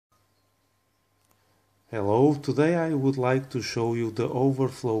Hello, today I would like to show you the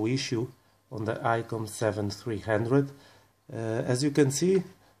overflow issue on the IC-7300. As you can see,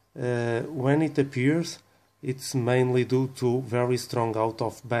 when it appears, it's mainly due to very strong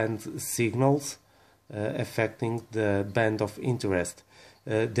out-of-band signals affecting the band of interest.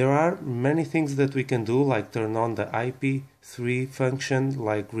 There are many things that we can do, like turn on the IP3 function,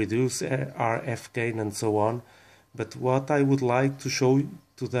 like reduce RF gain and so on. But what I would like to show you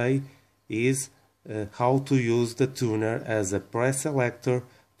today is how to use the tuner as a pre-selector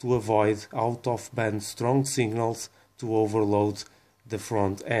to avoid out-of-band strong signals to overload the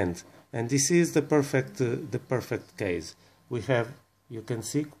front end. And this is the perfect case. We have, you can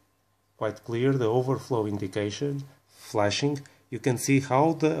see quite clear the overflow indication flashing. You can see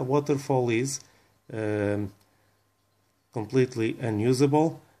how the waterfall is completely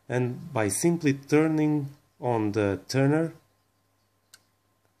unusable, and by simply turning on the tuner,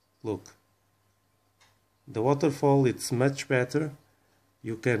 look, the waterfall, it's much better.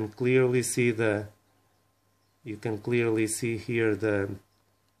 You can clearly see here the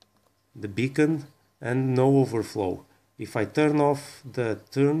beacon and no overflow. If I turn off the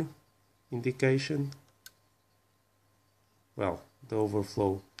turn indication, well, the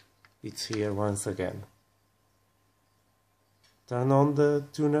overflow, it's here once again. Turn on the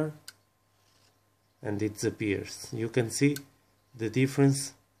tuner and it appears. You can see the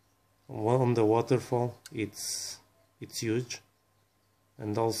difference on the waterfall, it's huge,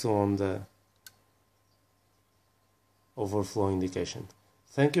 and also on the overflow indication.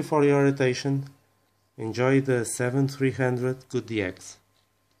 Thank you for your attention. Enjoy the 7300. Good DX.